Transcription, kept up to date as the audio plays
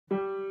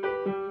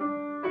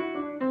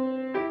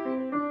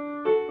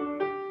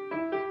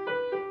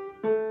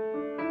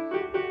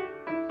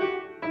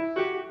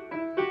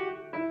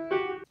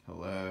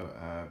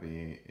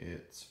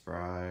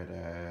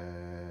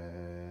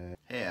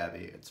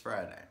It's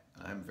Friday,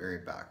 and I'm very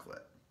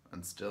backlit,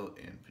 and still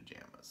in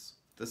pajamas.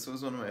 This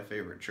was one of my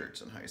favorite shirts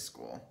in high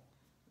school.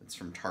 It's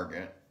from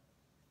Target,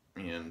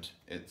 and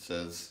it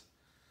says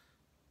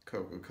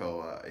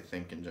Coca-Cola, I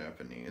think in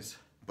Japanese,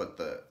 but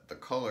the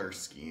color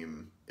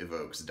scheme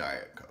evokes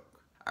Diet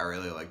Coke. I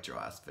really liked your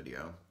last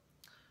video.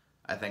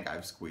 I think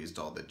I've squeezed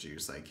all the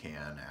juice I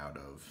can out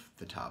of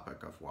the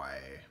topic of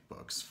YA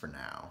books for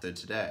now. So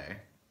today,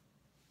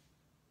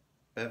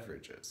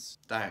 beverages.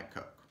 Diet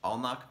Coke. I'll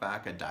knock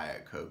back a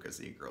Diet Coke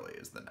as eagerly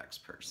as the next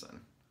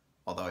person.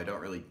 Although I don't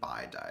really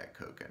buy Diet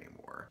Coke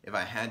anymore. If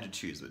I had to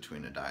choose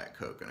between a Diet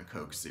Coke and a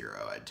Coke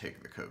Zero, I'd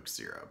take the Coke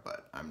Zero,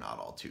 but I'm not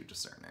all too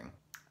discerning.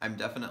 I'm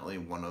definitely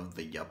one of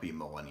the yuppie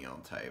millennial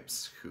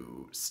types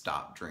who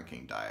stopped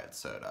drinking diet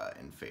soda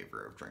in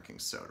favor of drinking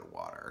soda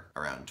water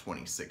around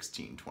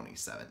 2016,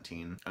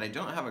 2017. And I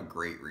don't have a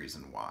great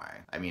reason why.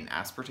 I mean,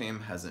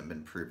 aspartame hasn't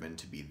been proven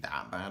to be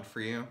that bad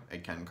for you.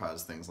 It can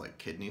cause things like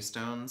kidney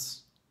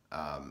stones,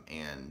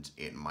 and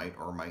it might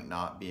or might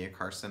not be a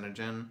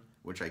carcinogen,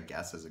 which I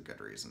guess is a good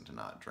reason to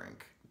not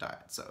drink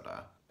diet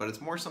soda. But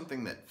it's more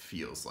something that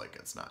feels like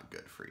it's not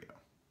good for you.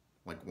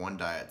 Like one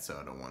diet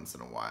soda once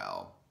in a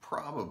while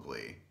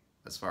probably,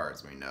 as far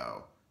as we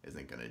know,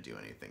 isn't going to do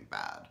anything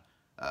bad.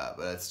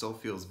 But it still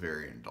feels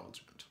very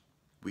indulgent.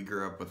 We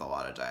grew up with a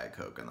lot of Diet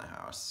Coke in the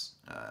house,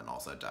 and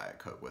also Diet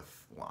Coke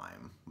with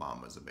lime.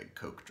 Mom was a big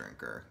Coke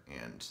drinker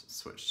and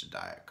switched to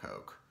Diet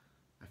Coke,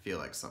 I feel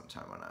like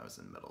sometime when I was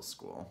in middle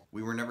school.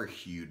 We were never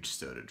huge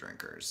soda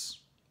drinkers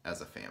as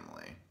a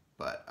family,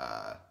 but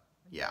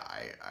yeah,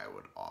 I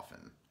would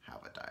often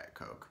have a Diet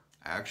Coke.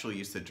 I actually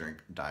used to drink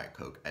Diet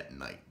Coke at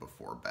night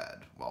before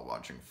bed while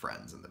watching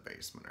Friends in the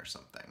basement or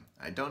something.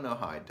 I don't know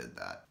how I did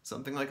that.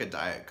 Something like a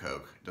Diet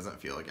Coke doesn't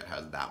feel like it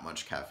has that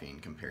much caffeine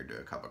compared to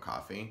a cup of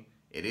coffee.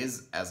 It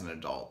is, as an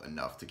adult,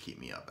 enough to keep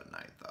me up at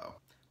night though.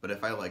 But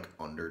if I like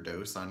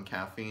underdose on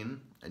caffeine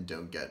and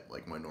don't get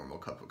like my normal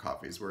cup of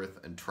coffee's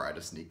worth and try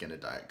to sneak in a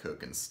Diet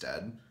Coke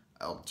instead,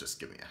 it'll just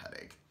give me a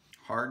headache.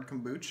 Hard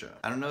kombucha.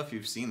 I don't know if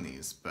you've seen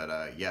these,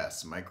 but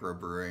yes,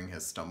 microbrewing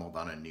has stumbled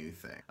on a new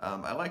thing.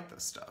 I like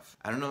this stuff.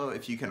 I don't know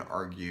if you can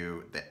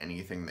argue that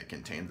anything that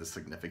contains a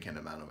significant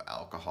amount of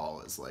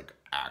alcohol is like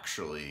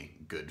actually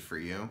good for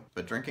you,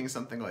 but drinking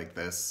something like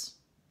this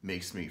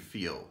makes me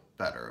feel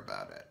better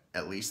about it.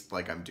 At least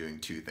like I'm doing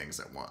two things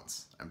at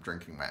once. I'm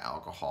drinking my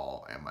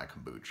alcohol and my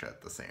kombucha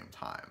at the same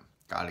time.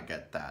 Gotta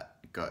get that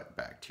gut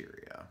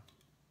bacteria.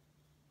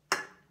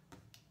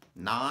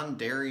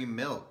 Non-dairy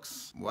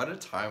milks. What a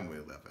time we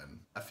live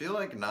in. I feel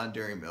like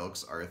non-dairy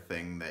milks are a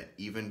thing that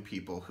even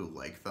people who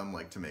like them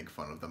like to make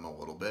fun of them a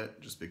little bit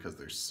just because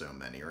there's so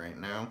many right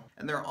now.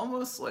 And they're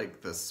almost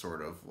like this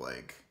sort of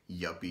like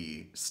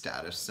yuppie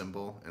status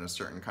symbol in a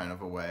certain kind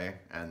of a way,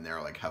 and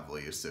they're like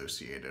heavily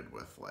associated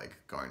with like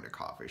going to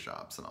coffee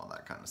shops and all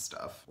that kind of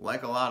stuff.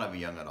 Like a lot of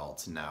young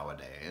adults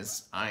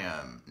nowadays, I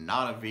am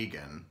not a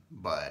vegan,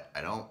 but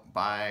I don't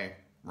buy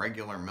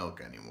regular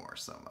milk anymore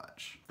so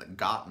much. The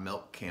Got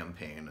Milk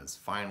campaign has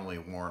finally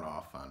worn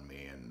off on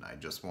me, and I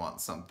just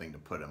want something to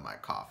put in my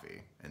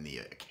coffee and the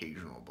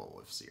occasional bowl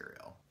of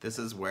cereal. This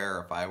is where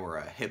if I were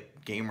a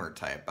hip gamer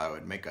type, I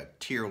would make a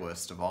tier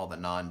list of all the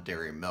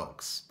non-dairy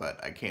milks, but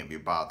I can't be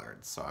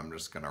bothered, so I'm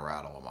just gonna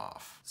rattle them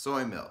off.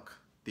 Soy milk,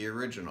 the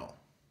original.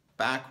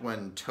 Back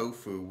when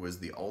tofu was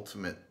the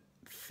ultimate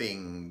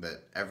thing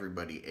that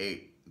everybody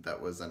ate that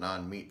was a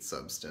non-meat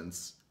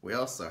substance, we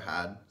also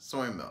had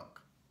soy milk.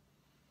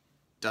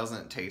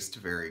 Doesn't taste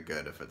very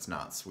good if it's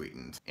not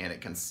sweetened, and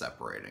it can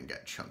separate and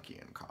get chunky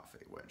in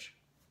coffee, which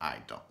I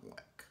don't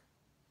like.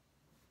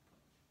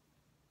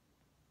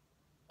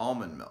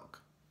 Almond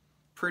milk.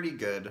 Pretty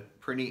good,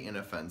 pretty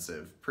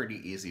inoffensive, pretty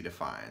easy to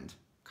find.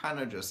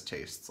 Kinda just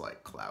tastes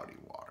like cloudy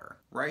water.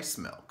 Rice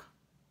milk.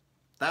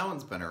 That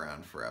one's been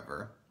around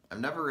forever.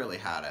 I've never really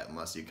had it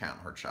unless you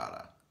count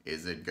horchata.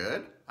 Is it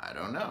good? I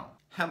don't know.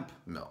 Hemp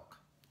milk.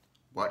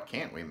 What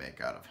can't we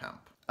make out of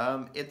hemp?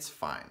 It's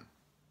fine.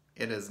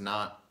 It is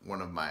not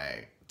one of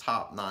my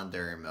top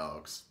non-dairy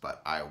milks,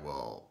 but I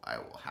will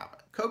have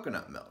it.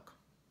 Coconut milk.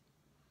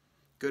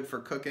 Good for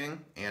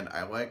cooking, and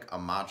I like a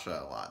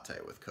matcha latte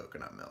with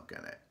coconut milk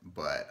in it,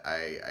 but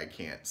I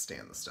can't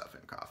stand the stuff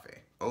in coffee.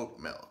 Oat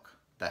milk.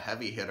 The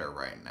heavy hitter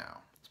right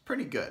now. It's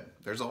pretty good.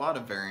 There's a lot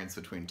of variance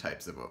between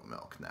types of oat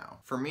milk now.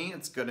 For me,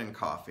 it's good in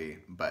coffee,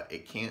 but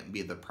it can't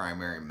be the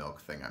primary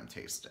milk thing I'm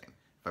tasting.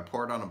 If I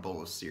pour it on a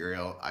bowl of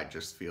cereal, I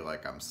just feel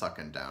like I'm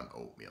sucking down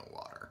oatmeal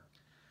water.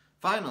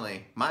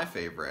 Finally, my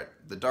favorite,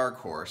 the dark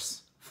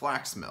horse,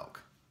 flax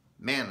milk.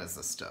 Man, is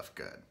this stuff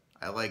good.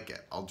 I like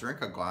it. I'll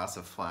drink a glass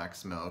of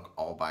flax milk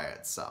all by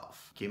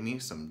itself. Give me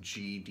some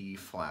GD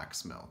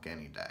flax milk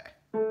any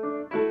day.